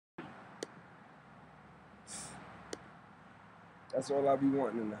That's all I be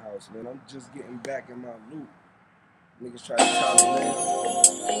wanting in the house, man. I'm just getting back in my loop. Niggas try to tie me down.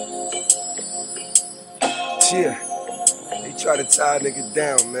 Yeah, they try to tie a nigga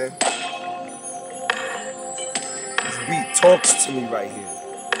down, man. This beat talks to me right here.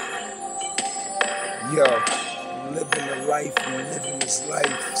 Yo, living the life and living this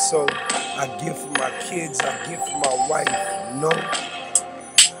life. So I give for my kids, I give for my wife. No,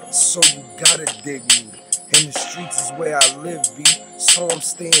 so you gotta dig me. And the streets is where I live, B. So I'm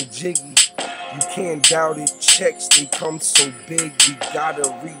staying jiggy. You can't doubt it. Checks, they come so big, we gotta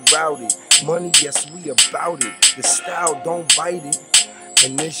reroute it. Money, yes, we about it. The style, don't bite it.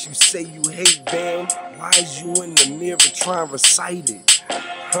 And this you say you hate, bam. Why is you in the mirror trying to recite it?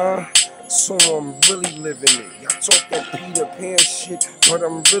 Huh? So I'm really living it. Y'all talk that Peter Pan shit, but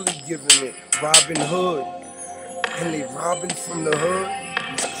I'm really giving it. Robin Hood. And they robbing from the hood.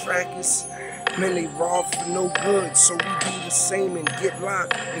 These crackers, man, they rob for no good. So we do the same and get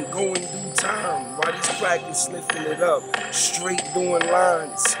locked and go in due time. While these crackers sniffing it up, straight doing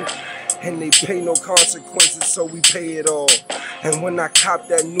lines. And they pay no consequences, so we pay it all. And when I cop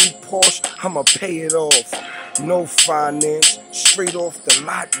that new Porsche, I'ma pay it off. No finance, straight off the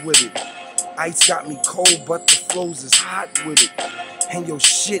lot with it. Ice got me cold, but the flows is hot with it. And your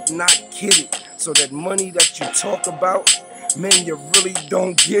shit not kidded. So that money that you talk about, man, you really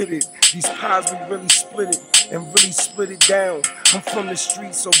don't get it. These pies, we really split it and really split it down. I'm from the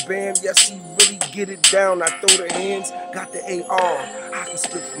street, so bam, yes, he really get it down. I throw the hands, got the AR. I can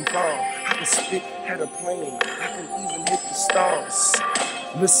spit from far. I can spit, had a plane. I can even hit the stars.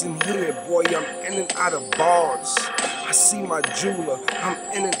 Listen here, boy, I'm in and out of bars. I see my jeweler, I'm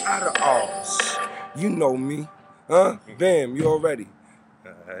in and out of ours. You know me, huh? Bam, you already.